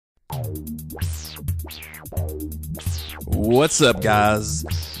What's up, guys?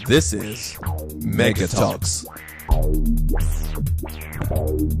 This is Mega Talks.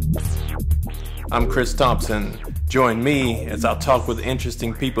 I'm Chris Thompson. Join me as I talk with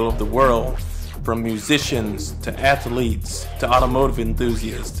interesting people of the world, from musicians to athletes to automotive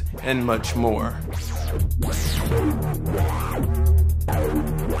enthusiasts and much more.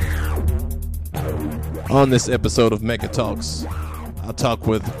 On this episode of Mega Talks, I'll talk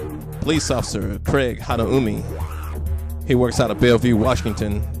with Police Officer Craig Hanaumi. He works out of Bellevue,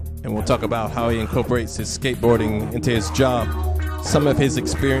 Washington, and we'll talk about how he incorporates his skateboarding into his job, some of his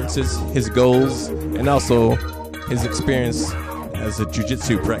experiences, his goals, and also his experience as a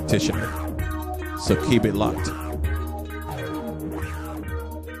jiu-jitsu practitioner. So keep it locked.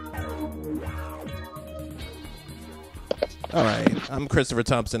 All right, I'm Christopher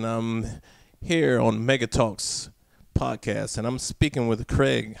Thompson. I'm here on Mega Talks podcast, and I'm speaking with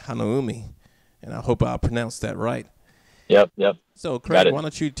Craig Hanaumi, and I hope I pronounced that right. Yep. So, Craig, why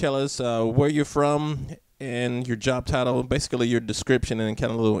don't you tell us where you're from and your job title, basically your description, and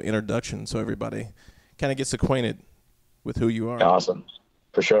kind of a little introduction so everybody kind of gets acquainted with who you are. Awesome.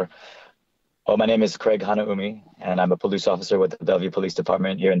 For sure. Well, my name is Craig Hanaumi, and I'm a police officer with the Bellevue Police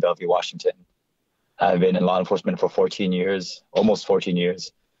Department here in Bellevue, Washington. I've been in law enforcement for 14 years, almost 14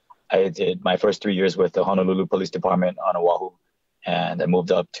 years. I did my first 3 years with the Honolulu Police Department on Oahu, and I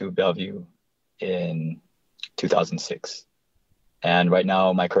moved up to Bellevue in 2006. And right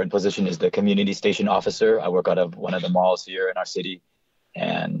now, my current position is the community station officer. I work out of one of the malls here in our city,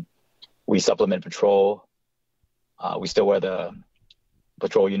 and we supplement patrol. We still wear the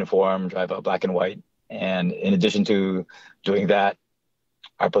patrol uniform, drive a black and white. And in addition to doing that,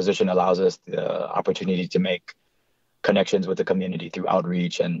 our position allows us the opportunity to make connections with the community through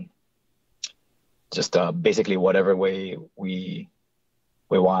outreach and just basically whatever way we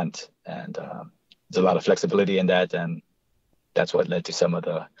want. And there's a lot of flexibility in that. And that's what led to some of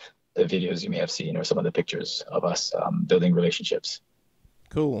the videos you may have seen or some of the pictures of us building relationships.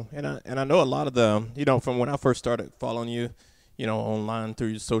 Cool. And I know a lot of the, from when I first started following you, online through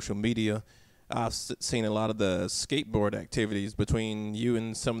your social media, I've seen a lot of the skateboard activities between you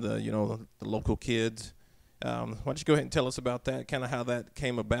and some of the, the local kids. Why don't you go ahead and tell us about that, kind of how that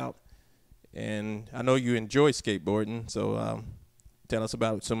came about? And I know you enjoy skateboarding, so tell us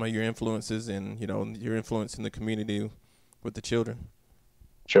about some of your influences and, your influence in the community with the children.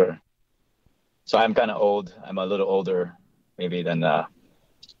 Sure. So I'm kind of old. I'm a little older maybe than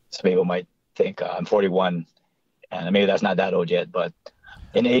some people might think. I'm 41. And maybe that's not that old yet, but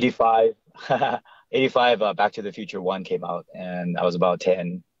in 85, Back to the Future 1 came out, and I was about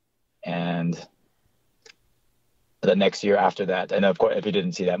 10. And the next year after that, and of course, if you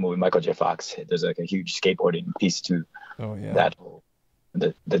didn't see that movie, Michael J. Fox, there's like a huge skateboarding piece to that,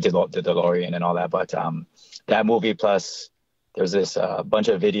 the DeLorean and all that. But that movie, plus there's this bunch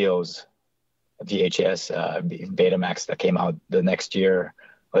of videos, VHS, Betamax that came out the next year,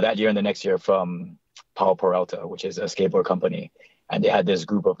 or that year and the next year from Powell Peralta, which is a skateboard company. And they had this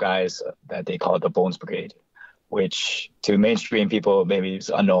group of guys that they called the Bones Brigade, which to mainstream people maybe is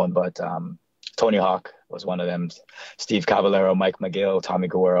unknown, but Tony Hawk was one of them. Steve Caballero, Mike McGill, Tommy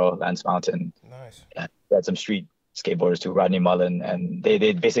Guerrero, Lance Mountain. Nice. And they had some street skateboarders too, Rodney Mullen. And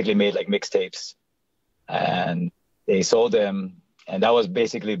they basically made like mixtapes. And they sold them. And that was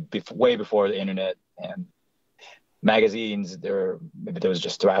basically way before the internet and magazines. Maybe there was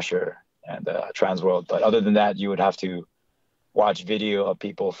just Thrasher and Transworld. But other than that, you would have to watch video of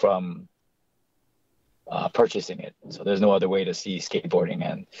people from purchasing it. So there's no other way to see skateboarding.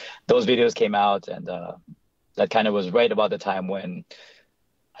 And those videos came out, and that kind of was right about the time when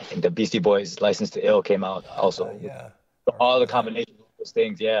I think the Beastie Boys' License to Ill came out also. All the combinations of those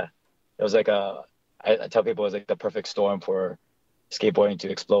things, It was like I tell people it was like the perfect storm for skateboarding to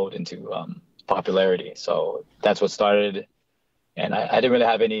explode into popularity. So that's what started. And I didn't really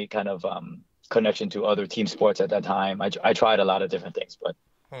have any kind of connection to other team sports at that time. I tried a lot of different things, but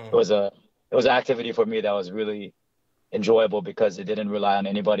it was an activity for me that was really enjoyable because it didn't rely on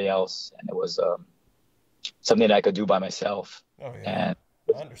anybody else, and it was something that I could do by myself. Oh yeah, and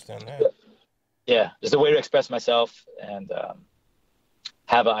I understand that. Yeah, just a way to express myself and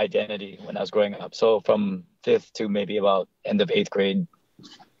have an identity when I was growing up. So from 5th to maybe about end of 8th grade,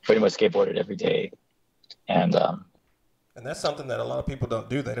 pretty much skateboarded every day, and that's something that a lot of people don't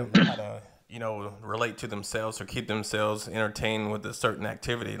do. They don't know how to, relate to themselves or keep themselves entertained with a certain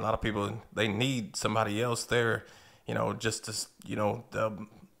activity. A lot of people, they need somebody else there, just to,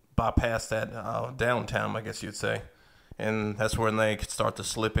 bypass that downtime, I guess you'd say. And that's when they could start to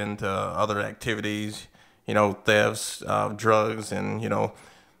slip into other activities, thefts, drugs, and,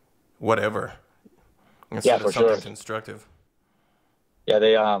 whatever Yeah, instead of for something sure. that's instructive. Yeah,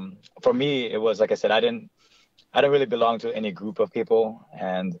 they for me it was like I said, I didn't really belong to any group of people,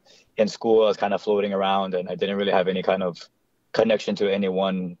 and in school I was kind of floating around, and I didn't really have any kind of connection to any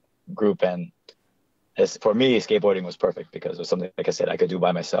one group. And for me, skateboarding was perfect because it was something, like I said, I could do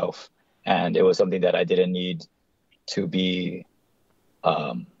by myself, and it was something that I didn't need to be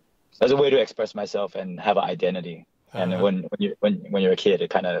um, as a way to express myself and have an identity. And Uh-huh. when you're a kid, it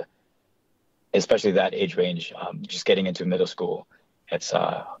kind of, especially that age range, just getting into middle school, it's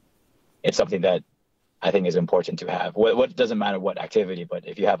it's something that I think is important to have. What doesn't matter what activity, but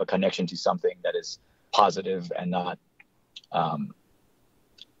if you have a connection to something that is positive and not, um,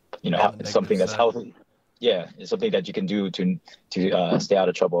 On the negative something that's side. healthy. Yeah, it's something that you can do to stay out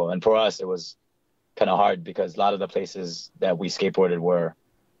of trouble. And for us, it was kind of hard because a lot of the places that we skateboarded were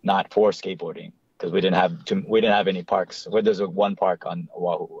not for skateboarding because we didn't have any parks. Where there's one park on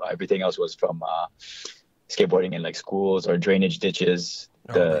Oahu, everything else was from skateboarding in like schools or drainage ditches.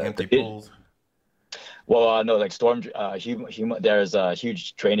 Oh, the empty pools. Well, no, like there's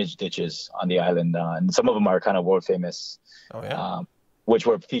huge drainage ditches on the island, and some of them are kind of world famous, Oh yeah. um, which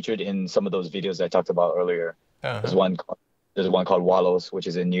were featured in some of those videos I talked about earlier. There's Uh-huh. one, there's one called Wallows, which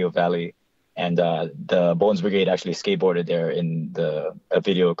is in Neo Valley, and the Bones Brigade actually skateboarded there in a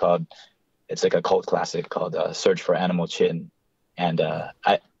video called, it's like a cult classic called "Search for Animal Chin," and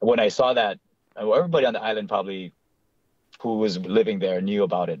when I saw that, everybody on the island probably who was living there knew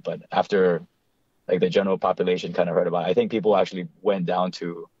about it, but after like the general population kind of heard about it. I think people actually went down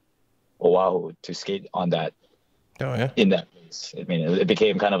to Oahu to skate on that Oh yeah. in that place. I mean, it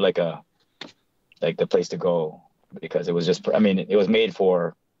became kind of like the place to go because it was just. I mean, it was made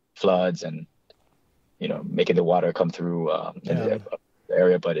for floods and making the water come through in Yeah. the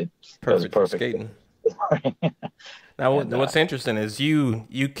area, but it was Perfect for perfect. skating. Now, And what's interesting is you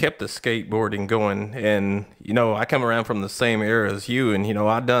kept the skateboarding going, and I come around from the same era as you, and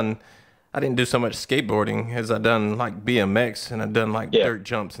I didn't do so much skateboarding as I done like BMX, and I done like yeah, dirt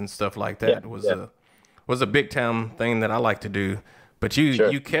jumps and stuff like yeah, that. yeah, Was a big time thing that I like to do, but you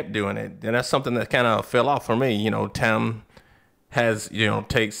sure, you kept doing it, and that's something that kind of fell off for me. Time has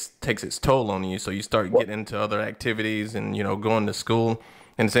takes its toll on you, so you start well, getting into other activities and going to school.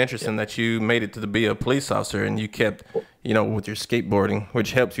 And it's yeah, interesting that you made it to be a police officer and you kept with your skateboarding,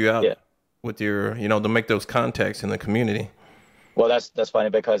 which helps you out yeah. with your to make those contacts in the community. Well, that's funny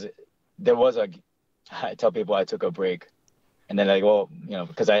because there was a. I tell people I took a break. And then like, well,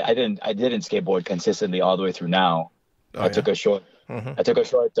 because I didn't skateboard consistently all the way through now. Oh I yeah. took a short Hmm. I took a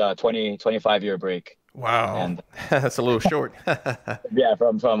short 25 year break. Wow. And That's a little short. yeah,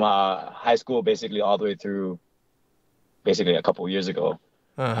 from high school basically all the way through basically a couple of years ago.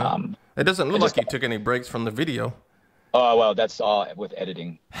 Uh-huh. Um, It doesn't I look just like you took any breaks from the video. oh well, that's all with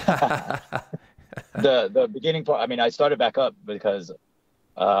editing. The beginning part, I mean, I started back up because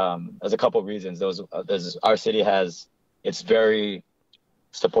there's a couple of reasons. There's our city it's very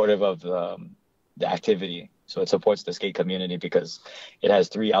supportive of the activity. So it supports the skate community because it has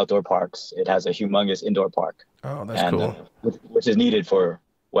 3 outdoor parks. It has a humongous indoor park, Oh, that's and cool. which is needed for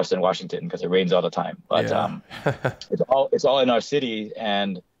Western Washington because it rains all the time. But Yeah. it's all in our city,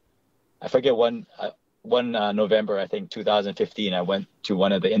 and I forget one November, I think 2015, I went to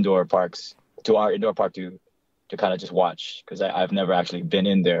one of the indoor parks, to our indoor park to kind of just watch because I've never actually been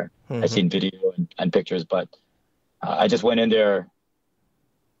in there. I've Hmm. seen video and pictures, but I just went in there.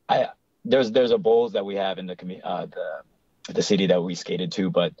 There's a bowls that we have in the city that we skated to,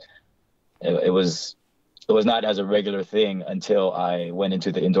 but it was not as a regular thing until I went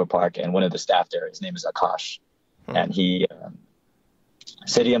into the indoor park and one of the staff there, his name is Akash, Hmm. and he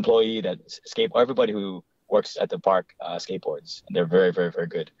city employee that everybody who works at the park skateboards, and they're very very very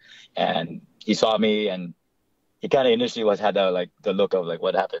good. And he saw me and he kind of initially had the look of like,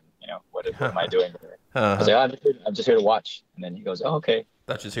 what happened, what am I doing here? I was Uh-huh. like, I'm just here to watch. And then he goes, oh, okay.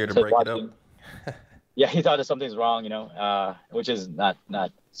 That's just here to Started break it up. watching. Yeah, he thought that something's wrong, which is not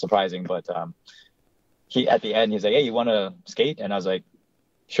surprising. But he at the end he's like, hey, you want to skate? And I was like,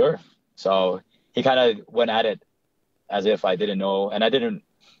 sure. So he kind of went at it as if I didn't know, and I didn't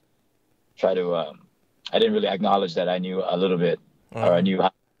try to. I didn't really acknowledge that I knew a little bit, or I Uh-huh. knew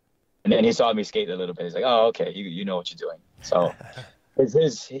how. And then he saw me skate a little bit. He's like, oh, okay, you know what you're doing. So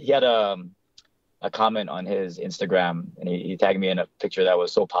he had a comment on his Instagram, and he tagged me in a picture that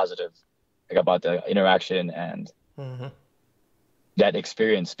was so positive, like about the interaction and Hmm. that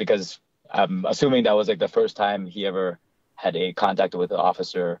experience, because I'm assuming that was like the first time he ever had a contact with an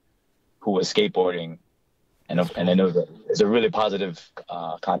officer who was skateboarding, and That's and I cool. know that it's a really positive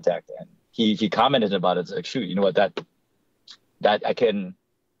contact, and he commented about it. It's like, shoot, you know what, that I can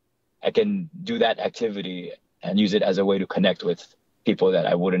I can do that activity and use it as a way to connect with people that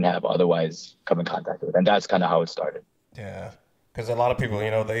I wouldn't have otherwise come in contact with. And that's kind of how it started. Yeah, because a lot of people,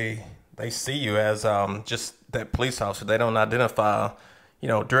 they see you as just that police officer. They don't identify,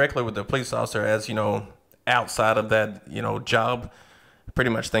 directly with the police officer as, outside of that, job. Pretty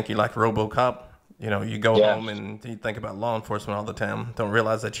much think you like RoboCop. You go home and you think about law enforcement all the time. Don't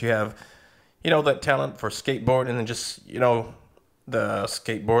realize that you have, that talent for skateboarding and just, the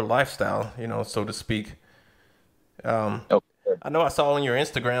skateboard lifestyle, so to speak. I know I saw on your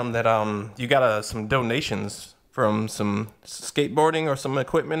Instagram that you got some donations from some skateboarding or some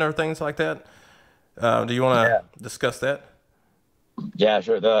equipment or things like that. Do you want to discuss that? Yeah,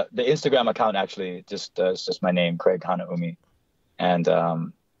 sure. The Instagram account actually just it's just my name, Craig Hanaumi, and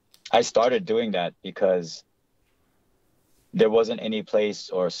I started doing that because there wasn't any place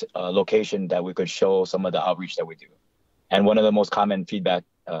or location that we could show some of the outreach that we do. And one of the most common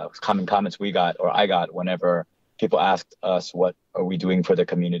common comments we got, or I got, whenever people asked us what are we doing for the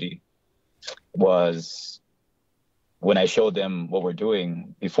community, was when I showed them what we're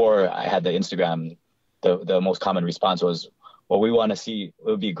doing. Before I had the Instagram, the most common response was, well, we want to see, it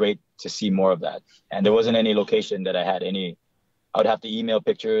would be great to see more of that. And there wasn't any location that I would have to email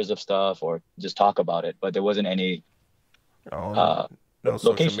pictures of stuff or just talk about it, but there wasn't any no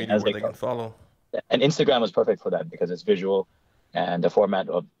social media where they can follow. And Instagram was perfect for that because it's visual, and the format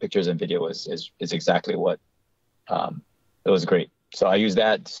of pictures and video is exactly what it was great. So I used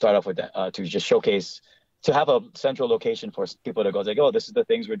that to start off with that, to just showcase, to have a central location for people to go like, oh, this is the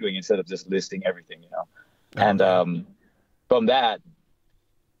things we're doing, instead of just listing everything, And from that,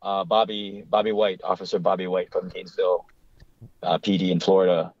 Bobby White, Officer Bobby White from Gainesville, PD in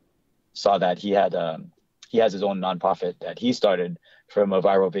Florida, saw that he has his own nonprofit that he started from a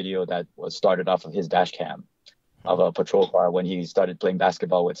viral video that was started off of his dash cam of a patrol car when he started playing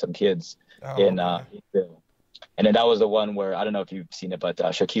basketball with some kids in Gainesville. And then that was the one where, I don't know if you've seen it, but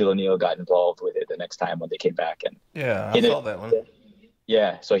Shaquille O'Neal got involved with it the next time when they came back. And yeah, I saw that one.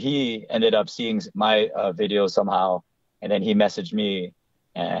 Yeah, so he ended up seeing my video somehow, and then he messaged me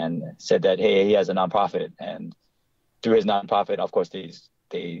and said that, hey, he has a nonprofit, and through his nonprofit, of course,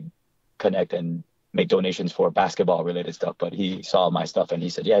 they connect and make donations for basketball related stuff. But he saw my stuff and he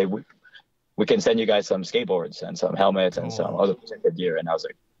said, yeah, we can send you guys some skateboards and some helmets and some other protective gear. And I was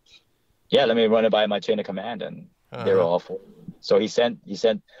like, yeah, let me run it by my chain of command. And they were all for it. So he sent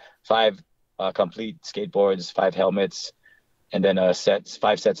 5 complete skateboards, 5 helmets, and then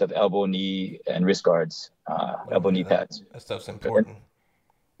 5 sets of elbow, knee, and wrist guards, elbow, knee pads. That stuff's important.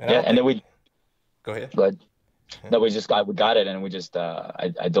 And then we go ahead. But no, we got it, and we just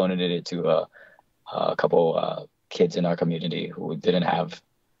I donated it to a couple kids in our community who didn't have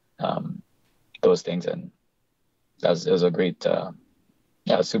those things, and it was a great, it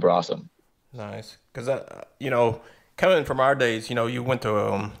was super awesome. Nice, because coming from our days, you went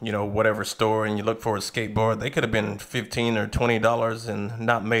to whatever store and you looked for a skateboard. They could have been $15 or $20 and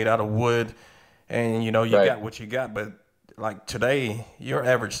not made out of wood, and you got what you got. But like today, your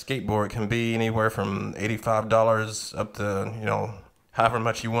average skateboard can be anywhere from $85 up to however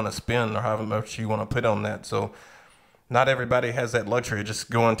much you want to spend or however much you want to put on that. So not everybody has that luxury of just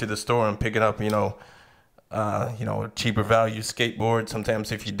going to the store and picking up a cheaper value skateboard.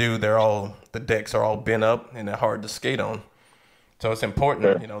 Sometimes if you do, the decks are all bent up and they're hard to skate on. So it's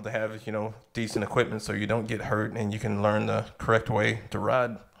important, to have, decent equipment so you don't get hurt and you can learn the correct way to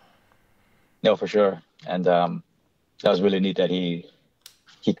ride. No, for sure. And that was really neat that he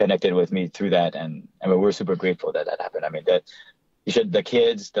connected with me through that. And I mean, we're super grateful that happened. I mean, the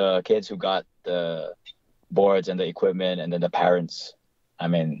kids who got the boards and the equipment, and then the parents, I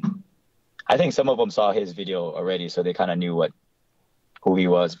mean, I think some of them saw his video already, so they kind of knew who he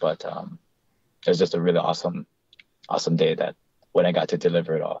was. But it was just a really awesome day that when I got to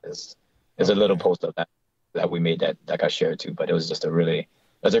deliver it all. There's a little post of that we made that got shared too. But it was just it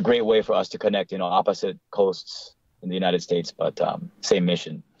was a great way for us to connect, opposite coasts in the United States, but same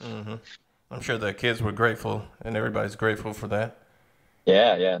mission. Mm-hmm. I'm sure the kids were grateful, and everybody's grateful for that.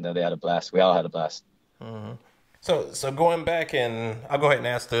 Yeah. No, they had a blast. We all had a blast. Mm-hmm. So going back, and I'll go ahead and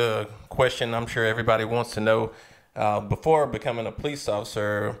ask the question I'm sure everybody wants to know. Before becoming a police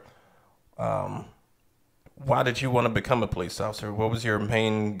officer, why did you want to become a police officer? What was your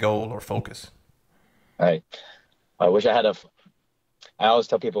main goal or focus? All right. I wish I always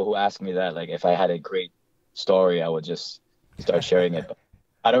tell people who ask me that, like, if I had a great story, I would just start sharing it. But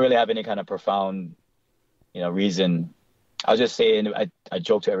I don't really have any kind of profound, reason. I'll just say, I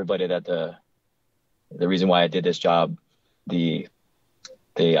joke to everybody that the reason why I did this job, the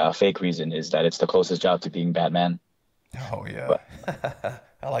fake reason, is that it's the closest job to being Batman. Oh yeah.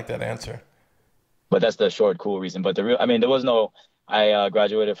 I like that answer. But that's the short, cool reason. But the real, I mean, there was no. I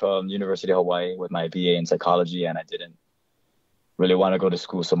graduated from University of Hawaii with my BA in psychology, and I didn't really want to go to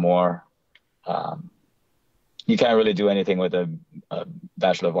school some more. Um, you can't really do anything with a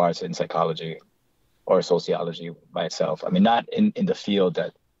Bachelor of Arts in psychology or sociology by itself. I mean, not in the field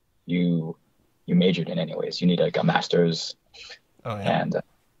that you majored in anyways. You need like a master's, Oh yeah. and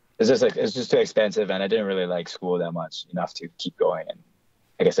it's just too expensive, and I didn't really like school that much enough to keep going. And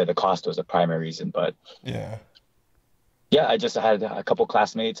like I said, the cost was the primary reason. But Yeah. yeah, I just had a couple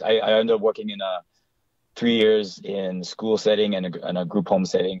classmates. I ended up working in 3 years in school setting and a group home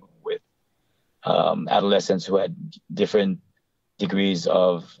setting with adolescents who had different degrees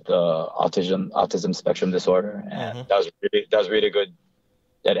of the autism spectrum disorder, and Hmm. that was really good.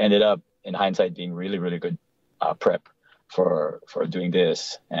 That ended up, in hindsight, being really really good prep for doing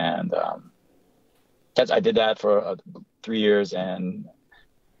this. And I did that for 3 years, and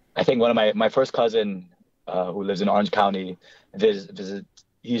I think one of my first cousin who lives in Orange County visit.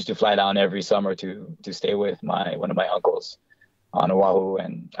 He used to fly down every summer to stay with one of my uncles on Oahu,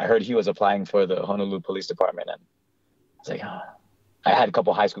 and I heard he was applying for the Honolulu Police Department, and I was like, ah. I had a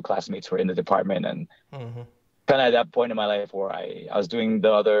couple high school classmates who were in the department, and Hmm. kind of at that point in my life where I was doing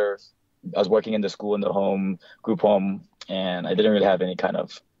I was working in the school in the home group home, and I didn't really have any kind of.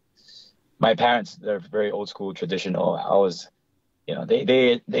 My parents, they're very old school, traditional. I was,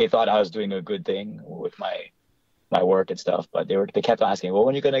 they thought I was doing a good thing with my work and stuff, but they kept asking, well,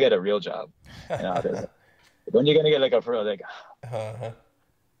 when are you gonna get a real job? There's, when are you gonna get like a real like? Uh-huh.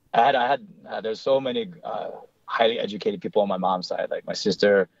 There's so many highly educated people on my mom's side. Like my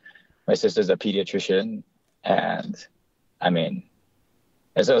sister's a pediatrician, and I mean,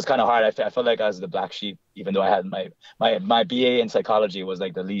 and so it was kind of hard. I felt like I was the black sheep, even though I had my BA in psychology was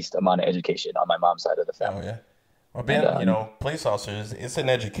like the least amount of education on my mom's side of the Oh family. yeah. Well, And being, police officers, it's an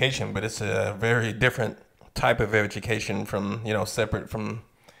education, but it's a very different type of education from, separate from,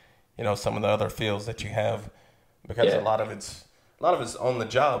 some of the other fields that you have, because yeah, a lot of it's on the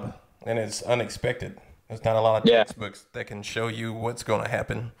job and it's unexpected. There's not a lot of yeah, textbooks that can show you what's going to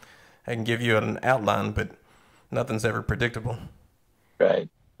happen. I can give you an outline, but nothing's ever predictable. right.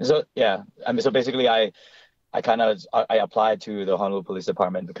 So yeah, I mean, so basically, I applied to the Honolulu Police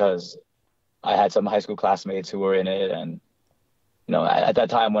Department because I had some high school classmates who were in it, and at that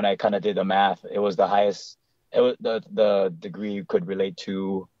time when I kind of did the math, it was the highest. It was the degree could relate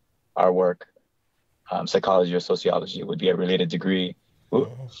to our work. Psychology or sociology would be a related degree.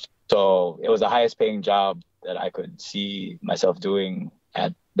 So it was the highest paying job that I could see myself doing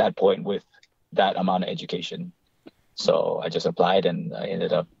at that point with that amount of education. So I just applied, and I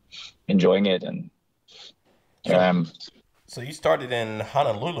ended up enjoying it. And here I So, am. so you started in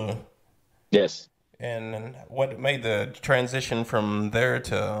Honolulu, Yes. and what made the transition from there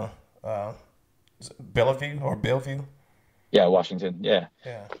to uh, Bellevue or Bellevue? Yeah, Washington. Yeah.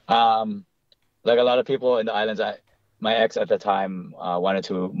 Yeah. Um, like a lot of people in the islands, my ex at the time wanted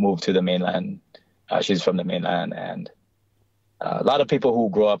to move to the mainland. She's from the mainland, and a lot of people who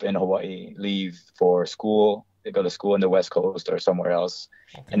grow up in Hawaii leave for school. They go to school in the West Coast or somewhere else,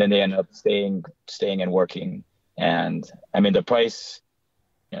 and Okay. then they end up staying and working. And I mean, the price,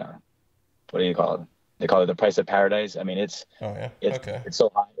 you know, what do you call it? They call it the price of paradise. I mean, Oh yeah. it's Okay. it's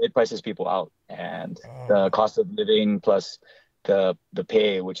so high. It prices people out, and the Oh. cost of living plus the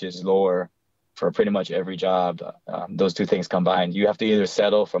pay, which is lower for pretty much every job. Those two things combined, you have to either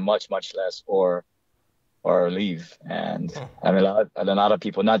settle for much less or leave. And Huh. I mean, a lot of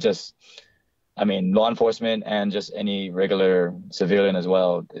people, not just, I mean, law enforcement and just any regular civilian as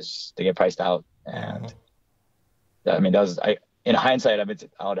well, they get priced out. Uh-huh. And I mean, in hindsight, I mean,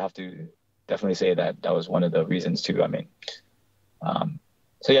 I would have to definitely say that was one of the reasons too. I mean, um,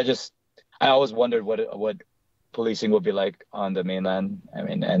 so yeah, I always wondered what policing would be like on the mainland. I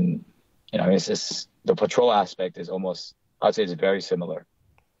mean, and it's just the patrol aspect is almost, I'd say it's very similar.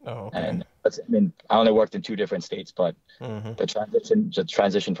 Oh, okay. And I mean, I only worked in two different states, but Mm-hmm. the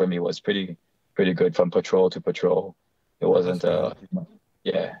transition for me was pretty good from patrol to patrol. It Oh, that's wasn't good.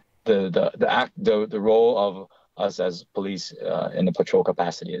 yeah, the role of us as police in the patrol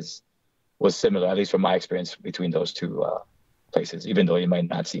capacity was similar, at least from my experience between those two places. Even though it might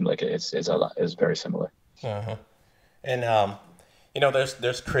not seem like it, it's very similar. Uh-huh. And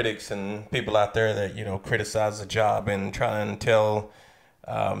there's critics and people out there that criticize the job and try and tell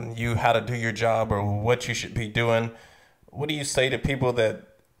you how to do your job or what you should be doing. What do you say to people that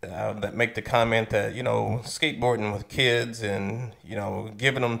make the comment that skateboarding with kids and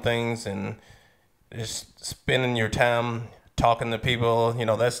giving them things and just spending your time talking to people. You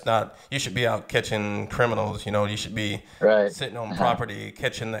know, that's not, you should be out catching criminals. You know, you should be Right. sitting on property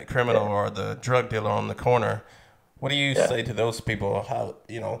catching that criminal or the drug dealer on the corner. What do you say to those people? How,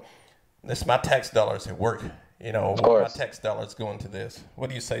 you know, this is my tax dollars at work. You know, my tax dollars going to this. What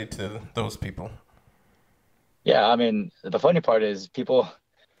do you say to those people? Yeah, I mean, the funny part is people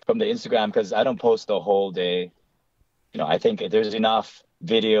from the Instagram, because I don't post the whole day. You know, I think there's enough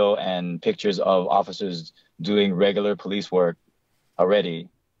video and pictures of officers doing regular police work already.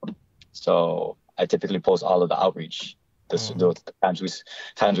 So I typically post all of the outreach, the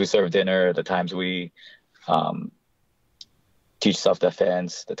times we serve dinner, the times we teach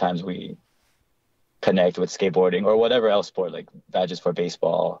self-defense, the times we connect with skateboarding or whatever else sport, like badges for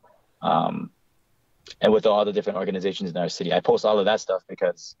baseball, and with all the different organizations in our city. I post all of that stuff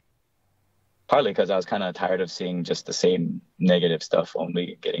partly because I was kind of tired of seeing just the same negative stuff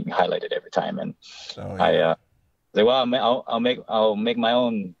only getting highlighted every time. And I like, well, I'll make my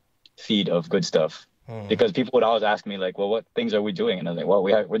own feed of good stuff, because people would always ask me like, well, what things are we doing? And I was like, well,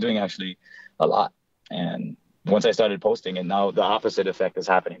 we're doing actually a lot. And once I started posting, and now the opposite effect is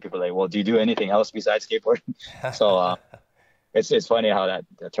happening. People are like, well, do you do anything else besides skateboarding? So it's funny how that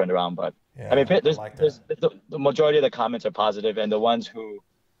turned around. But I mean, the majority of the comments are positive, and the ones who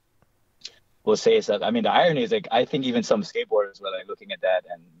will say stuff. I mean, the irony is, like, I think even some skateboarders were like looking at that,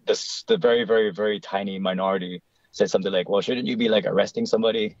 and the very, very, very tiny minority said something like, well, shouldn't you be like arresting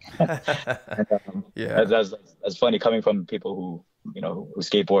somebody? And, that's funny coming from people who, you know, who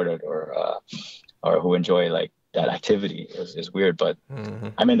skateboarded or who enjoy like that activity. Is weird. But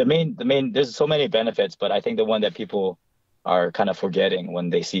I mean, the main there's so many benefits, but I think the one that people are kind of forgetting when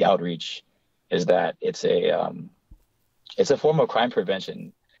they see outreach is that it's a form of crime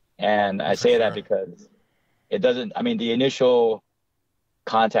prevention. And I say that because it doesn't, I mean, the initial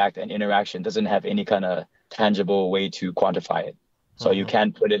contact and interaction doesn't have any kind of tangible way to quantify it. So you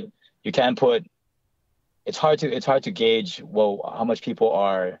can't put, it's hard to gauge, well, how much people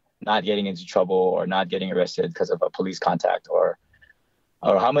are not getting into trouble or not getting arrested because of a police contact, or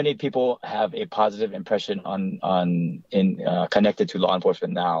how many people have a positive impression connected to law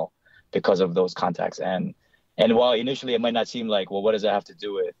enforcement now because of those contacts. And while initially it might not seem like, well, what does that have to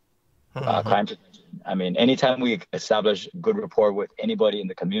do with crime prevention? I mean, anytime we establish good rapport with anybody in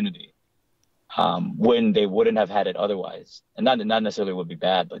the community, when they wouldn't have had it otherwise, and not necessarily would be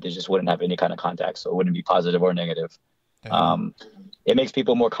bad, but they just wouldn't have any kind of contact, so it wouldn't be positive or negative. It makes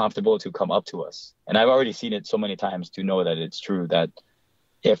people more comfortable to come up to us. And I've already seen it so many times to know that it's true, that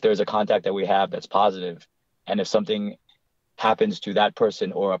if there's a contact that we have that's positive, and if something happens to that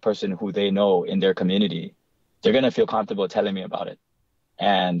person or a person who they know in their community, they're going to feel comfortable telling me about it.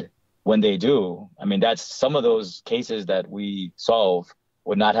 And when they do, I mean, that's some of those cases that we solve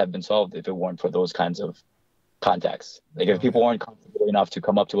would not have been solved if it weren't for those kinds of contacts. Like, if people weren't comfortable enough to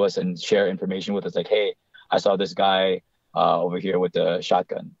come up to us and share information with us, like, hey, I saw this guy over here with the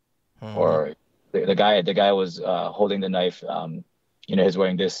shotgun, or the guy was holding the knife. You know, he's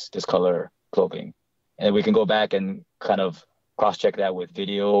wearing this color clothing, and we can go back and kind of cross-check that with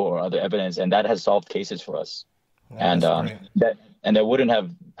video or other evidence, and that has solved cases for us. And that wouldn't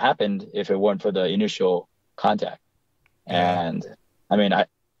have happened if it weren't for the initial contact. And I mean,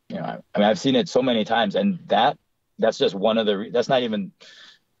 I've seen it so many times, and that's just one of the. That's not even.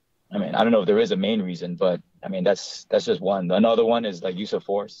 I mean, I don't know if there is a main reason, but I mean, that's just one. Another one is like use of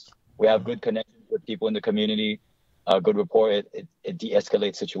force. We have good connections with people in the community, good rapport. It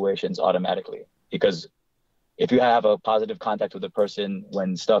de-escalates situations automatically, because if you have a positive contact with a person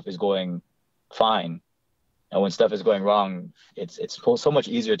when stuff is going fine, and when stuff is going wrong, it's so much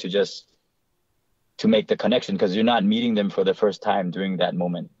easier to make the connection, because you're not meeting them for the first time during that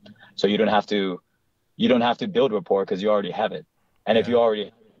moment. So you don't have to build rapport, because you already have it. And if you already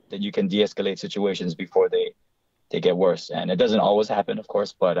have it, then you can de-escalate situations before they get worse. And it doesn't always happen, of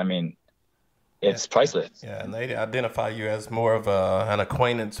course, but I mean, it's priceless. Yeah, and they identify you as more of an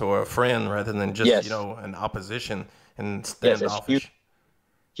acquaintance or a friend rather than just, you know, an opposition and standoffish.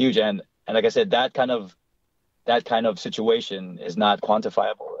 Huge. And like I said, that kind of situation is not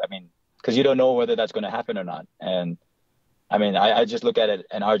quantifiable. I mean, because you don't know whether that's going to happen or not. And I mean, I just look at it,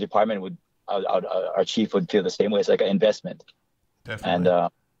 and our department our chief would feel the same way. It's like an investment. Definitely.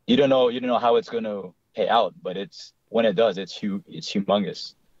 And you don't know how it's going to pay out, but when it does, it's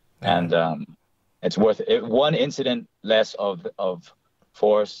humongous. And it's worth it. One incident less of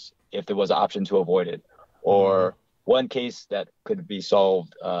force, if there was an option to avoid it, or one case that could be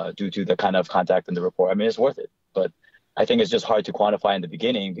solved due to the kind of contact in the report. I mean, it's worth it. But I think it's just hard to quantify in the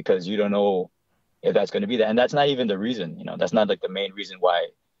beginning, because you don't know if that's going to be there. And that's not even the reason, you know, that's not like the main reason why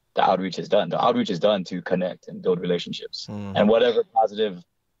the outreach is done. The outreach is done to connect and build relationships, and Mm-hmm. whatever positive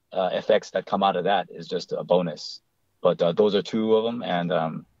effects that come out of that is just a bonus. But those are two of them, and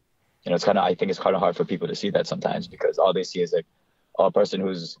it's kind of, I think it's kind of hard for people to see that sometimes because all they see is like a person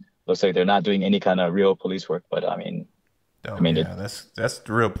who's looks like they're not doing any kind of real police work. But Oh yeah, that's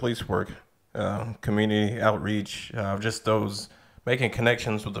the real police work, community outreach, just those making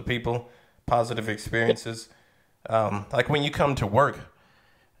connections with the people, positive experiences. Like when you come to work,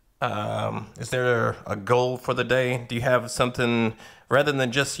 is there a goal for the day? Do you have something rather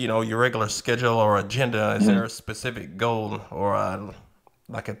than just your regular schedule or agenda? Is there a specific goal or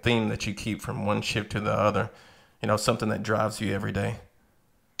like a theme that you keep from one shift to the other? Something that drives you every day.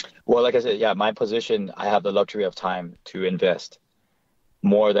 Well, like I said, yeah, my position, I have the luxury of time to invest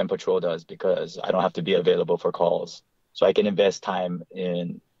more than patrol does because I don't have to be available for calls. So I can invest time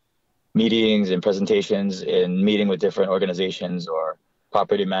in meetings and presentations, in meeting with different organizations or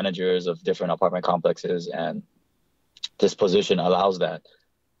property managers of different apartment complexes. And this position allows that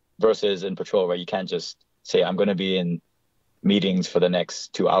versus in patrol where you can't just say, I'm going to be in meetings for the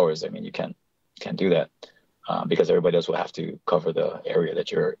next 2 hours. I mean, you can't do that because everybody else will have to cover the area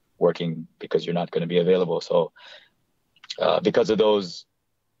that you're working because you're not going to be available. So because of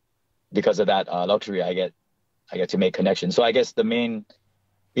that luxury, I get to make connections. So I guess the main,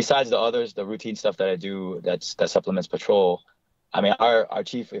 besides the others, the routine stuff that I do that supplements patrol. I mean, our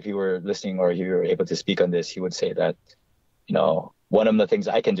chief, if he were listening or he were able to speak on this, he would say that, one of the things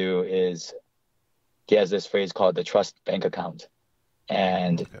I can do is he has this phrase called the trust bank account.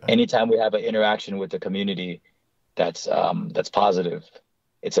 And anytime we have an interaction with the community that's positive,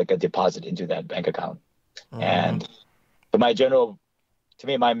 it's like a deposit into that bank account. Mm-hmm. And but my typical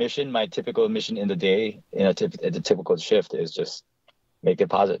mission in the day, the typical shift is just make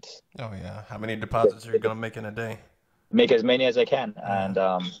deposits. Oh yeah, how many deposits are you gonna make in a day? Make as many as I can, and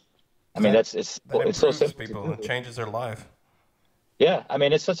I mean it's so simple. People, it changes their life. Yeah, I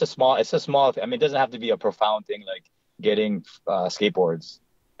mean it's a small. I mean it doesn't have to be a profound thing like getting skateboards.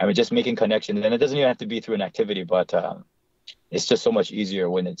 I mean just making connections, and it doesn't even have to be through an activity, but it's just so much easier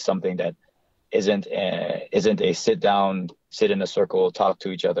when it's something that isn't a sit in a circle, talk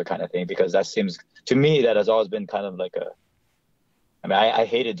to each other kind of thing, because that seems to me that has always been kind of like I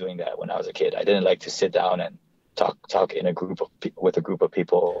hated doing that when I was a kid. I didn't like to sit down and talk in a group of people with a group of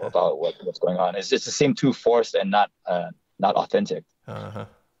people about what's going on. It seemed too forced and not authentic. Uh-huh.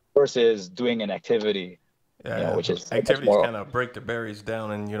 Versus doing an activity, which is activities kind of break the barriers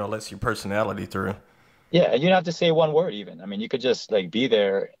down and lets your personality through. Yeah, and you don't have to say one word even. I mean, you could just like be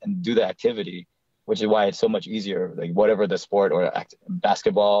there and do the activity, which is why it's so much easier. Like whatever the sport or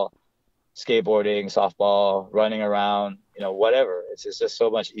basketball, skateboarding, softball, running around, whatever. It's just so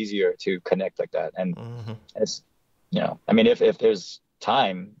much easier to connect like that. And it's, I mean, if there's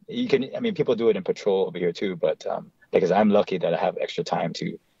time, you can. I mean, people do it in patrol over here too, but because I'm lucky that I have extra time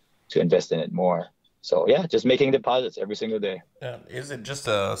to invest in it more. So yeah, just making deposits every single day. Is it just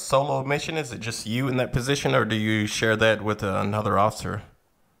a solo mission? Is it just you in that position, or do you share that with another officer?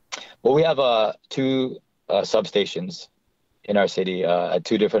 Well, we have 2 substations in our city at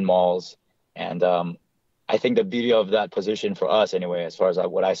 2 different malls, and I think the beauty of that position for us, anyway, as far as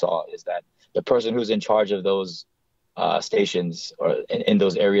what I saw, is that the person who's in charge of those stations or in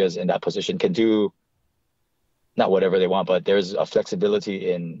those areas in that position can do not whatever they want, but there's a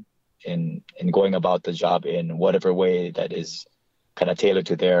flexibility in going about the job in whatever way that is kind of tailored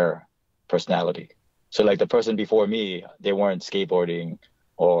to their personality. So like the person before me, they weren't skateboarding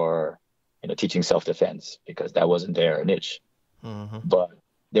or teaching self-defense because that wasn't their niche. Mm-hmm. But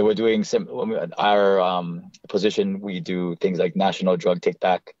they were doing our position. We do things like National Drug Take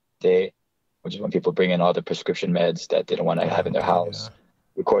Back Day, which is when people bring in all the prescription meds that they don't want to have in their house. Yeah.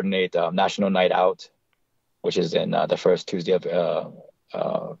 We coordinate National Night Out, which is in the first Tuesday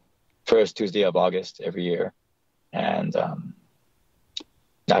of August every year, and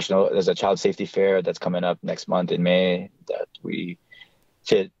there's a child safety fair that's coming up next month in May that we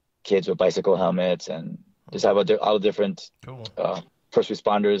fit kids with bicycle helmets and just have all different first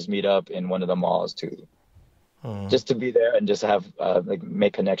responders meet up in one of the malls just to be there and just have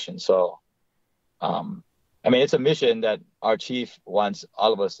make connections. So I mean it's a mission that our chief wants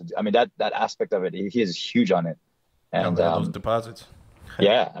all of us to do. I mean that aspect of it, he is huge on it. And those deposits.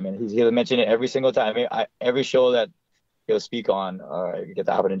 Yeah, I mean he'll mention it every single time. I mean every show that he'll speak on or get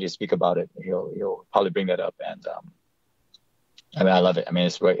the opportunity to speak about it, he'll probably bring that up. And I mean I love it. I mean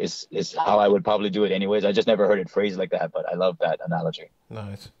it's how I would probably do it anyways. I just never heard it phrased like that, but I love that analogy.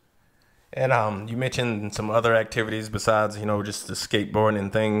 Nice. And you mentioned some other activities besides just the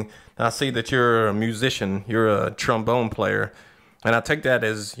skateboarding thing. And I see that you're a musician. You're a trombone player. And I take that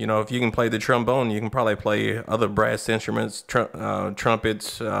as, if you can play the trombone, you can probably play other brass instruments,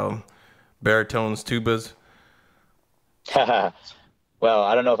 trumpets, baritones, tubas. Well,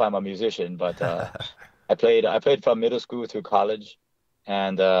 I don't know if I'm a musician, but I played from middle school through college,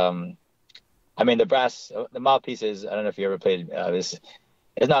 and I mean the mouthpieces. I don't know if you ever played this.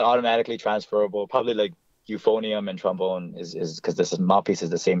 It's not automatically transferable. Probably like euphonium and trombone is because this mouthpiece is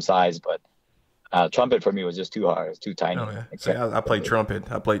the same size, but trumpet for me was just too hard. It's too tiny. Oh yeah. I See, can't. I played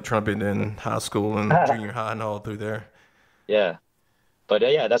trumpet. I played trumpet in high school and junior high and all through there. Yeah. But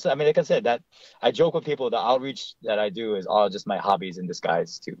yeah, that's, I mean, like I said, that I joke with people, the outreach that I do is all just my hobbies in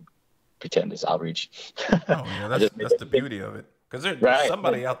disguise to pretend it's outreach. Oh yeah, I that's just make that's the it, beauty of it. Because there's right.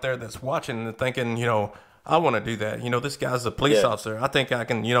 somebody out there that's watching and thinking, I want to do that. This guy's a police Yeah. officer. I think I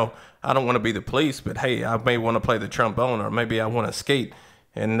can. I don't want to be the police, but hey, I may want to play the trombone, or maybe I want to skate.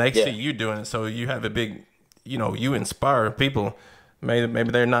 And they see Yeah. you doing it, so you have a big, you inspire people.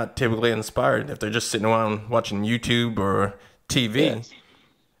 Maybe they're not typically inspired if they're just sitting around watching YouTube or TV. Yes.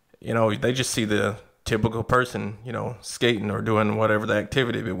 They just see the typical person, skating or doing whatever the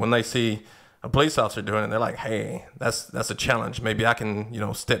activity. But when they see a police officer doing it, they're like, hey, that's a challenge. Maybe I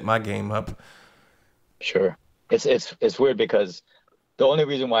can, step my game up. Sure. It's weird because the only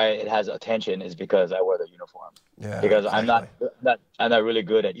reason why it has attention is because I wear the uniform. Yeah, Because exactly. I'm not really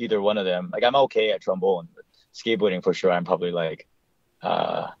good at either one of them. Like I'm okay at trombone, but skateboarding for sure. I'm probably like,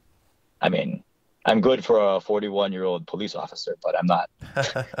 uh, I mean, I'm good for a 41-year-old police officer, but I'm not.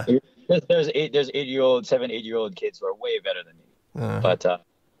 There's 8-year-old, 7, 8-year-old kids who are way better than me. Uh-huh. But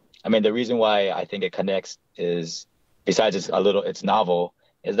I mean, the reason why I think it connects is besides it's novel,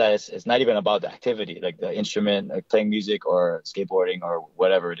 is that it's not even about the activity, like the instrument, like playing music or skateboarding or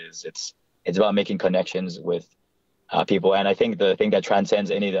whatever it is. It's about making connections with people, and I think the thing that transcends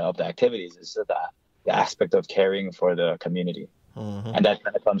any of the activities is the aspect of caring for the community, Uh-huh. and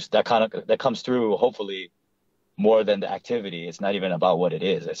that comes through hopefully more than the activity. It's not even about what it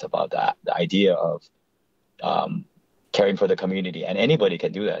is. It's about the idea of um, caring for the community, and anybody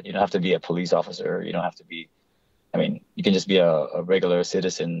can do that. You don't have to be a police officer. You don't have to be. I mean, you can just be a regular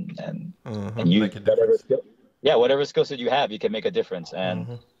citizen Uh-huh. and use Make a difference. whatever skill set you have, you can make a difference, and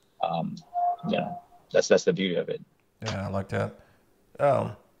Uh-huh. um, you know, that's the beauty of it. Yeah, I like that.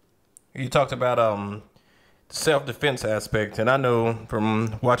 Um, you talked about self-defense aspect, and I know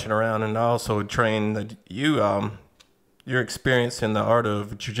from watching around, and I also train that you're experienced in the art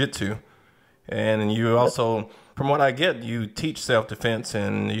of jiu-jitsu, and you also, from what I get, you teach self-defense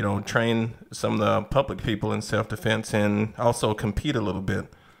and train some of the public people in self-defense, and also compete a little bit.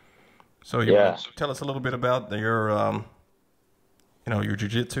 So you Yeah, want to tell us a little bit about your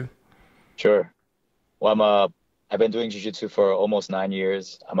jiu-jitsu? sure. Well, I've been doing jiu-jitsu for almost 9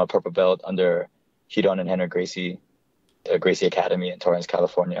 years. I'm a purple belt under Hidon and Henry Gracie, the Gracie Academy in Torrance,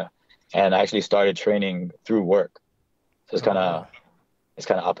 California, and I actually started training through work. So Oh, it's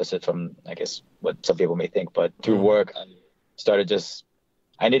kind of opposite from, I guess, what some people may think. But through yeah. work, I started just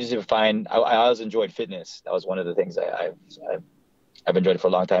I needed to find. I always enjoyed fitness. That was one of the things I've enjoyed for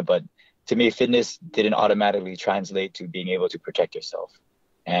a long time. But to me, fitness didn't automatically translate to being able to protect yourself.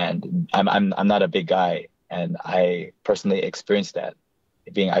 And I'm not a big guy, and I personally experienced that.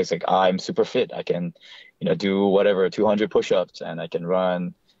 I was like, I'm super fit. I can, do whatever 200 push-ups, and I can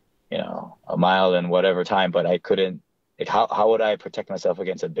run, a mile in whatever time. But I couldn't. Like, how would I protect myself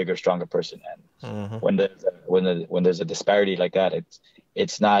against a bigger, stronger person? And Mm-hmm. when there's a disparity like that,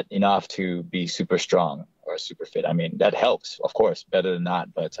 it's not enough to be super strong or super fit. I mean, that helps, of course, better than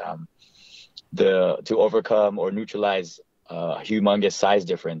not. But to overcome or neutralize a humongous size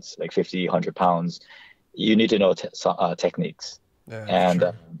difference, like 50, 100 pounds, you need to know techniques. Yeah, for And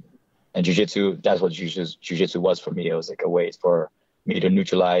sure. and jujitsu, that's what jujitsu was for me. It was like a way for me to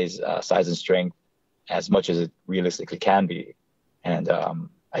neutralize size and strength as much as it realistically can be. And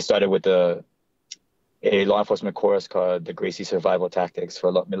I started with a law enforcement course called the Gracie Survival Tactics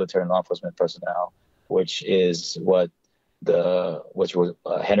for military and law enforcement personnel, which is which was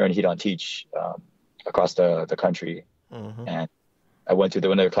Henry and Hidon teach across the country. Mm-hmm. And I went to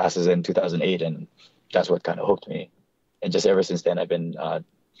one of their classes in 2008, and that's what kind of hooked me. And just ever since then, I've been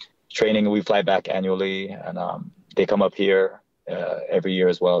training. We fly back annually, and they come up here every year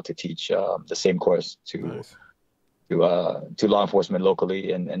as well to teach the same course Nice. to law enforcement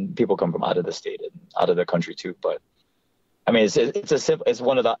locally, and people come from out of the state and out of the country too. But I mean,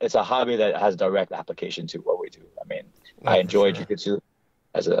 it's a hobby that has direct application to what we do. I mean, No, I for enjoy sure. jiu-jitsu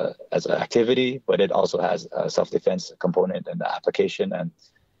as an activity, but it also has a self-defense component and the application. And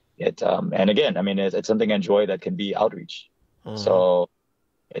and again, I mean, it's something I enjoy that can be outreach. Mm-hmm. So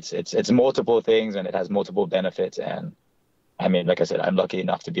it's multiple things, and it has multiple benefits. And I mean, like I said, I'm lucky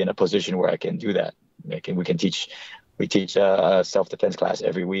enough to be in a position where I can do that. We teach a self-defense class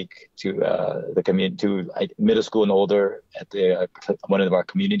every week to the community, to middle school and older at the one of our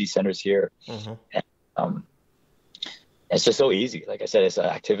community centers here. Mm-hmm. And, it's just so easy. Like I said, it's an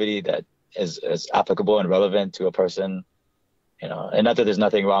activity that is applicable and relevant to a person, and not that there's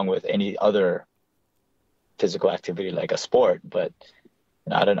nothing wrong with any other physical activity like a sport, but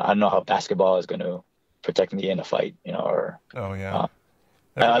I don't know how basketball is going to protect me in a fight, or Oh yeah.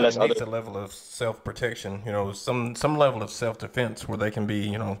 unless Everybody other. needs a level of self-protection, some level of self-defense where they can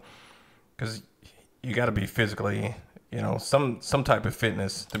be, because you got to be physically, some type of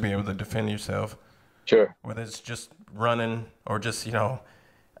fitness to be able to defend yourself. Sure. Whether it's just running or just,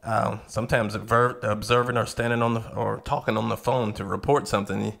 sometimes observing or standing or talking on the phone to report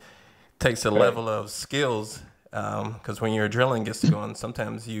something, it takes a level of skills. Because when your adrenaline gets going,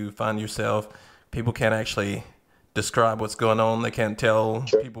 sometimes you find yourself, people can't actually describe what's going on. They can't tell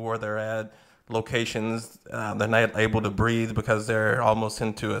people where they're at, locations. They're not able to breathe because they're almost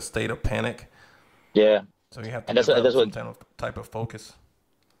into a state of panic. Yeah. So you have to develop some type of focus.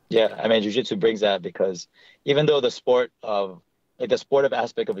 Yeah, I mean, jiu-jitsu brings that, because even though the sport of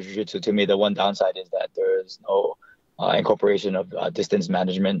aspect of jiu-jitsu, to me, the one downside is that there is no incorporation of distance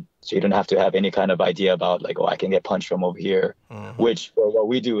management. So you don't have to have any kind of idea about like, oh, I can get punched from over here, which what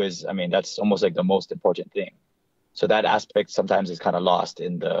we do is, I mean, that's almost like the most important thing. So that aspect sometimes is kind of lost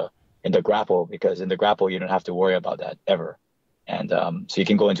in the grapple, because in the grapple, you don't have to worry about that ever. And so you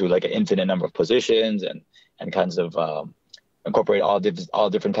can go into like an infinite number of positions and kinds of incorporate all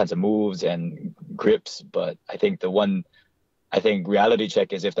different kinds of moves and grips. But I think reality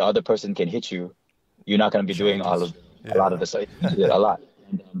check is, if the other person can hit you, you're not going to be doing a lot of the stuff. A lot.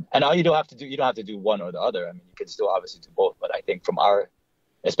 And all you don't have to do one or the other. I mean, you can still obviously do both. But I think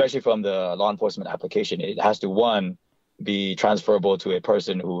especially from the law enforcement application, it has to, one, be transferable to a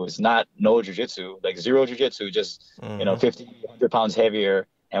person who is no jiu-jitsu, like zero jiu-jitsu, just 50, 100 pounds heavier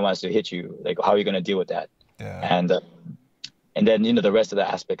and wants to hit you. Like, how are you going to deal with that? Yeah. And then the rest of the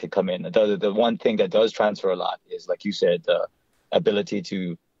aspect could come in. The one thing that does transfer a lot is, like you said, the ability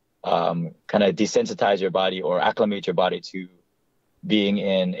to kind of desensitize your body or acclimate your body to being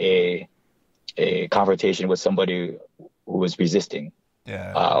in a confrontation with somebody who is resisting.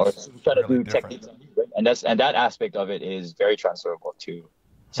 Yeah. Or trying to do different techniques on you, right? And that aspect of it is very transferable to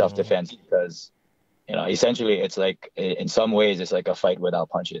self-defense, because essentially it's like, in some ways it's like a fight without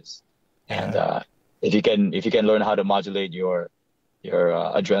punches. And if you can learn how to modulate your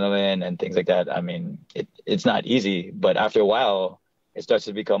adrenaline and things like that, I mean, it's not easy, but after a while it starts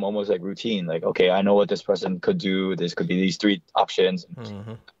to become almost like routine. Like, okay, I know what this person could do. This could be these three options,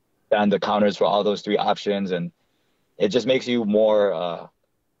 and the counters for all those three options, and it just makes you more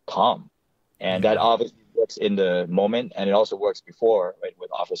calm. And that obviously works in the moment, and it also works before, right, with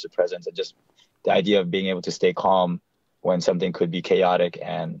officer presence, and just the idea of being able to stay calm when something could be chaotic.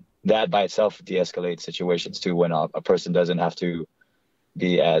 And that by itself de-escalates situations too, when a person doesn't have to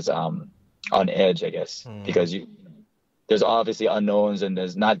be as on edge, I guess, because there's obviously unknowns, and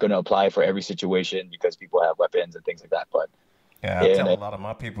there's not going to apply for every situation because people have weapons and things like that. But I tell a lot of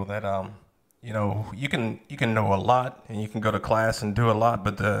my people that you can know a lot and you can go to class and do a lot,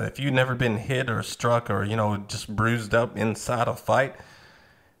 but if you've never been hit or struck or just bruised up inside a fight,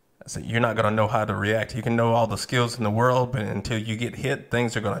 so you're not going to know how to react. You can know all the skills in the world, but until you get hit,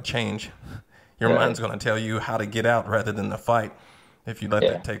 things are going to change. Your mind's going to tell you how to get out rather than the fight, if you let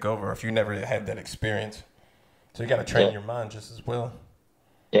that take over, if you never had that experience. So you got to train your mind just as well.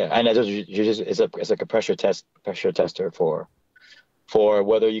 Yeah, and it's like a pressure tester for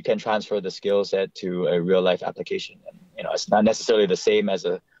whether you can transfer the skill set to a real life application. And it's not necessarily the same as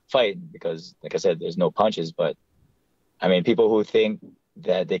a fight, because, like I said, there's no punches. But I mean, people who think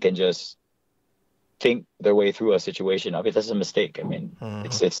that they can just think their way through a situation, I mean, that's a mistake. I mean,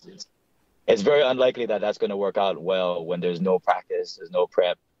 it's very unlikely that that's going to work out well when there's no practice, there's no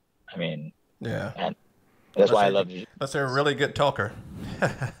prep. I mean, and that's why I love you. Unless they're a really good talker.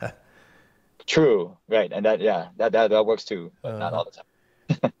 True, right, and that works too, but not all the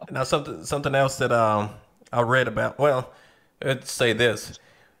time. Now, something else that I read about. Well, let's say this.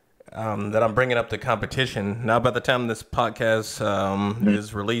 That I'm bringing up the competition. Now, by the time this podcast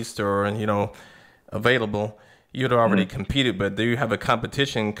is released or available, you'd already competed. But do you have a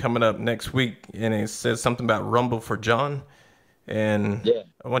competition coming up next week? And it says something about Rumble for John. And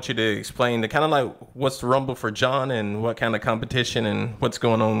I want you to explain the kind of like what's the Rumble for John and what kind of competition and what's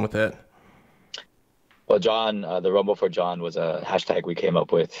going on with that. Well, John, the Rumble for John was a hashtag we came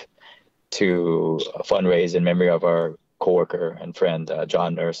up with to fundraise in memory of our coworker and friend,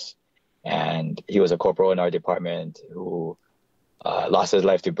 John Nurse. And he was a corporal in our department who lost his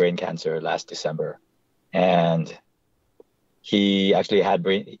life to brain cancer last December, and he actually had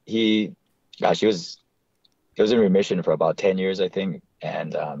brain. He was in remission for about 10 years, I think,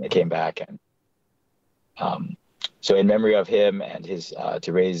 and it came back. And so, in memory of him and his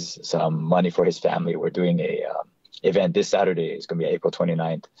to raise some money for his family, we're doing a event this Saturday. It's going to be April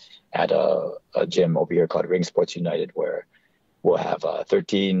 29th at a gym over here called Ring Sports United, where we'll have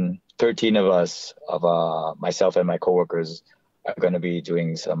 13 of us, of myself and my coworkers, are going to be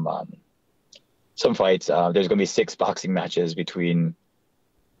doing some fights. There's going to be 6 boxing matches between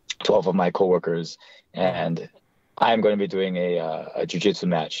 12 of my coworkers, and I'm going to be doing a jiu-jitsu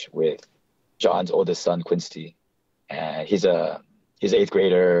match with John's oldest son, Quincy. And he's 8th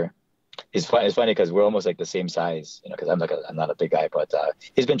grader. It's funny because we're almost like the same size, because I'm not a big guy, but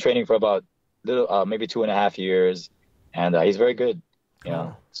he's been training for about maybe 2.5 years, and he's very good.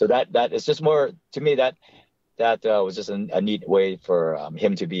 So that is just more to me that was just a neat way for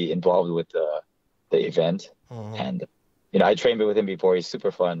him to be involved with the event. And I trained with him before. He's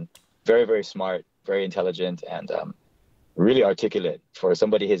super fun, very, very smart, very intelligent, and really articulate for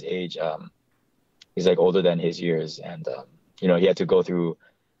somebody his age. He's like older than his years, and he had to go through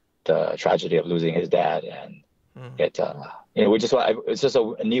the tragedy of losing his dad, and it's just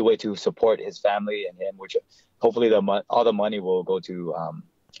a neat way to support his family and him, which hopefully all the money will go to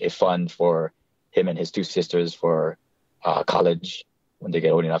a fund for him and his 2 sisters for college when they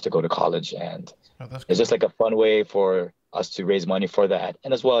get old enough to go to college. And it's just like a fun way for us to raise money for that,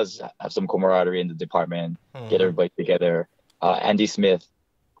 and as well as have some camaraderie in the department, get everybody together. Andy Smith,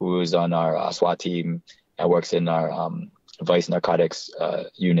 who is on our SWAT team and works in our vice narcotics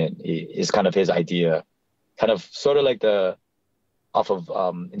unit, is kind of his idea, kind of sort of like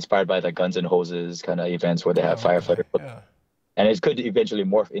inspired by the Guns and Hoses kind of events where they have firefighters. Yeah. And it could eventually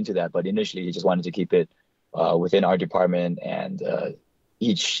morph into that, but initially he just wanted to keep it within our department, and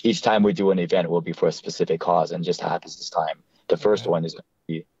each time we do an event will be for a specific cause, and just happens this time the first one is going to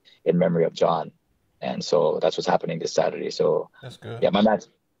be in memory of John, and so that's what's happening this Saturday. So that's good. Yeah, my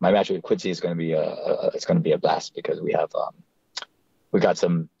match with Quincy is going to be a blast, because we got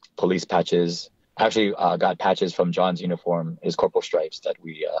some police patches. I actually got patches from John's uniform, his corporal stripes, that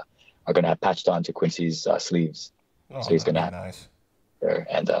we are going to have patched on to Quincy's sleeves. So he's going to have nice there,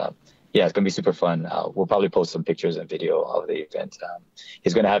 and yeah, it's going to be super fun. We'll probably post some pictures and video of the event.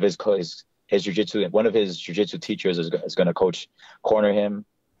 He's going to have his jiu-jitsu. One of his jiu-jitsu teachers is going to corner him.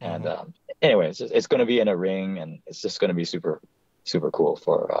 And anyway, it's going to be in a ring, and it's just going to be super, super cool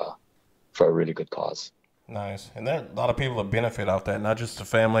for a really good cause. Nice. And there are a lot of people that benefit off that, not just the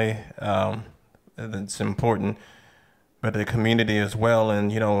family. It's important, but the community as well. And,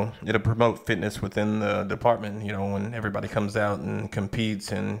 it'll promote fitness within the department, when everybody comes out and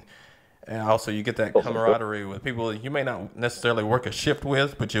competes, and also you get that camaraderie with people you may not necessarily work a shift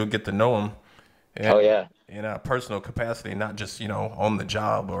with, but you'll get to know them. In a personal capacity, not just, on the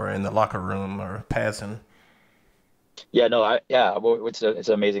job or in the locker room or passing. Yeah, no, it's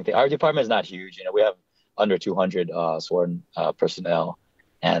an amazing thing. Our department is not huge. We have under 200 sworn personnel,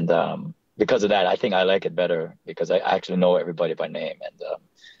 and because of that, I think I like it better, because I actually know everybody by name, and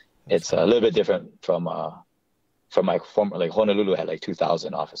it's a little bit different from my former, like Honolulu had like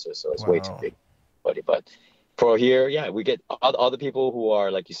 2,000 officers, so it's way too big, but for here, we get all the people who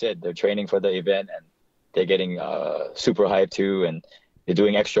are, like you said, they're training for the event, and they're getting super hyped too, and they're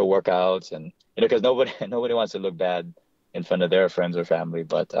doing extra workouts, and because nobody wants to look bad in front of their friends or family,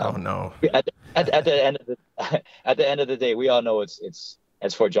 but oh no, at the end of the day, we all know it's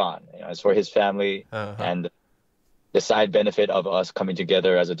for John, it's for his family, and the side benefit of us coming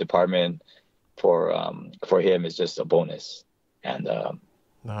together as a department for him is just a bonus, and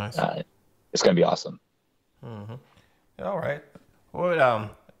nice. It's gonna be awesome. All right. Well,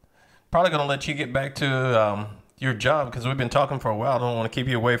 probably gonna let you get back to your job, because we've been talking for a while. I don't want to keep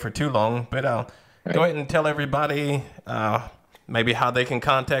you away for too long, but go ahead and tell everybody maybe how they can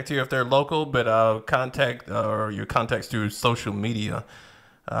contact you if they're local, but contact or your contacts through social media.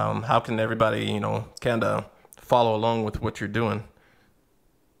 How can everybody, kind of follow along with what you're doing?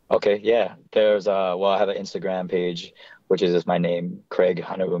 Okay, yeah. There's I have an Instagram page, which is just my name, Craig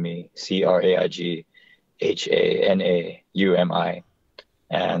Hanaumi, CraigHanaumi,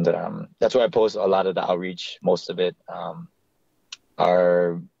 and that's where I post a lot of the outreach, most of it.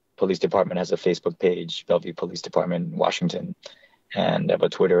 Our police department has a Facebook page, Bellevue Police Department, Washington, and they have a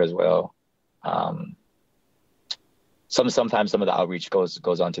Twitter as well. Sometimes some of the outreach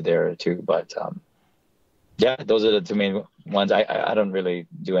goes onto there too, but those are the 2 main ones. I don't really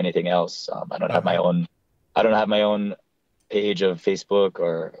do anything else. I don't have my own page of Facebook,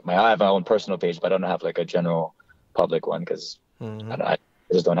 I have my own personal page, but I don't have like a general public one, because I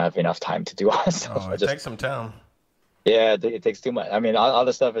just don't have enough time to do all that stuff. Oh, it takes some time. Yeah, it takes too much. I mean, all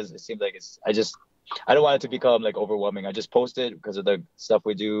the stuff it seems like I don't want it to become like overwhelming. I just post it because of the stuff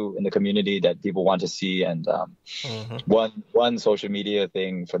we do in the community that people want to see. And one social media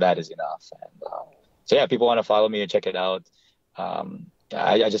thing for that is enough. And so yeah, people want to follow me and check it out.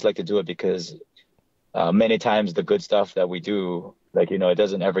 I just like to do it because many times the good stuff that we do, like, it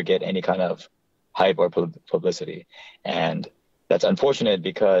doesn't ever get any kind of hype or publicity. And that's unfortunate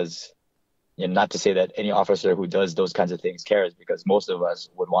because, not to say that any officer who does those kinds of things cares, because most of us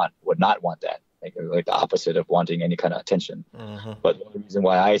would not want that, like the opposite of wanting any kind of attention. But the reason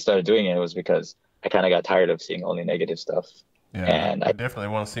why I started doing it was because I kind of got tired of seeing only negative stuff. Yeah, and I definitely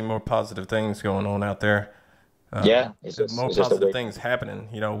want to see more positive things going on out there. More positive things happening.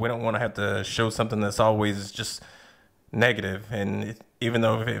 We don't want to have to show something that's always just negative. And even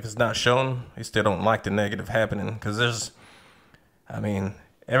though if it's not shown, you still don't like the negative happening, because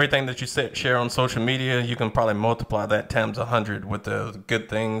everything that you share on social media, you can probably multiply that times 100 with the good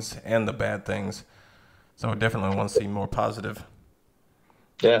things and the bad things. So I definitely want to see more positive.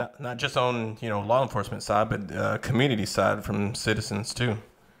 Yeah. Not just on, law enforcement side, but community side from citizens too.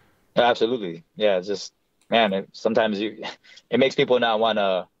 Absolutely. Yeah. It's just, man, sometimes it makes people not want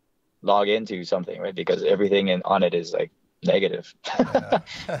to log into something, right? Because everything on it is like negative. Yeah.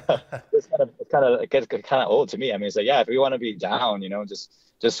 It gets kind of old to me. I mean, it's like, yeah, if we want to be down, just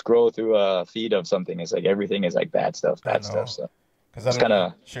scroll through a feed of something. It's like everything is like bad stuff. So because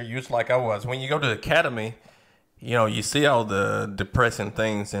I'm sure you used like I was. When you go to the academy, you see all the depressing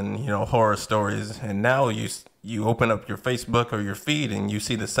things and horror stories, and now you open up your Facebook or your feed and you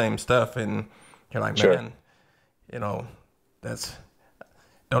see the same stuff, and you're like, man, that's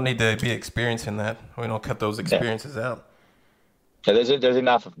don't need to be experiencing that. We don't cut those experiences out. Yeah, there's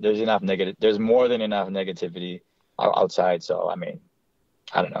enough negative. There's more than enough negativity outside. So I mean,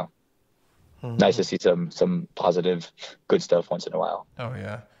 I don't know. Nice to see some positive, good stuff once in a while. Oh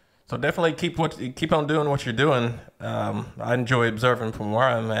yeah. So definitely keep on doing what you're doing. I enjoy observing from where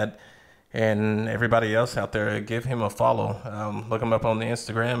I'm at, and everybody else out there, give him a follow. Look him up on the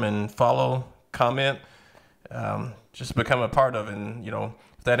Instagram and follow, comment, just become a part of it. And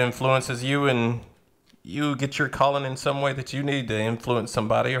if that influences you and you get your calling in some way that you need to influence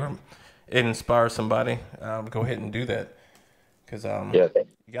somebody or inspire somebody, go ahead and do that. Because you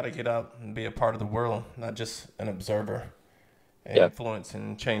got to get out and be a part of the world, not just an observer. And influence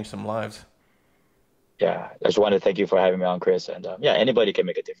and change some lives. Yeah, I just want to thank you for having me on, Chris. And anybody can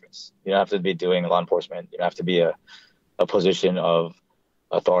make a difference. You don't have to be doing law enforcement. You don't have to be a position of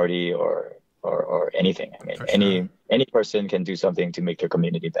authority or anything. I mean, any person can do something to make their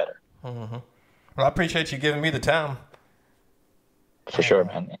community better. Well, I appreciate you giving me the time. For sure,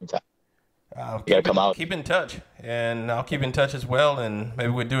 man. Anytime. You gotta come out. Keep in touch, and I'll keep in touch as well. And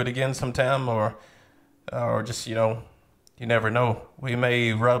maybe we'll do it again sometime, or just you never know. We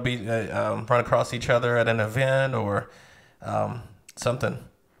may run across each other at an event or something.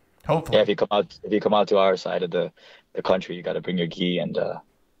 Hopefully. Yeah, if you come out to our side of the country, you got to bring your gi, and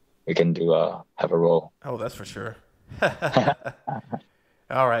we can have a roll. Oh, that's for sure.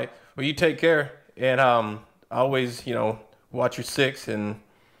 All right. Well, you take care, and always watch your six and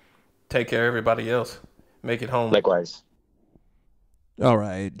take care of everybody else. Make it home. Likewise. All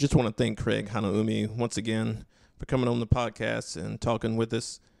right. Just want to thank Craig Hanaumi once again for coming on the podcast and talking with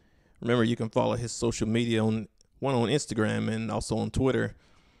us. Remember, you can follow his social media on Instagram and also on Twitter.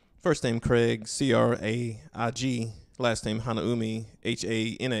 First name Craig, Craig, last name Hanaumi,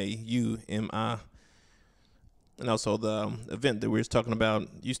 Hanaumi. And also the event that we were talking about,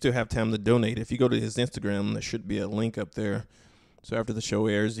 you still have time to donate. If you go to his Instagram, there should be a link up there. So after the show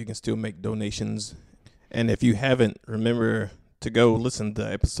airs, you can still make donations. And if you haven't, remember to go listen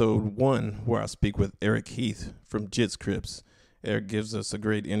to episode 1 where I speak with Eric Heath from Jits Crips. Eric gives us a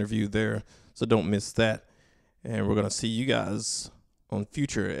great interview there, so don't miss that. And we're going to see you guys on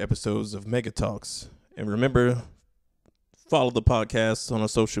future episodes of Mega Talks. And remember, follow the podcast on our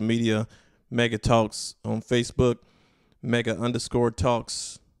social media, Mega Talks on Facebook,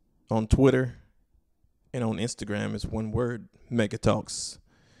 Mega_Talks on Twitter, and on Instagram is one word, Mega Talks.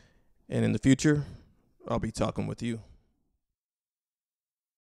 And in the future, I'll be talking with you.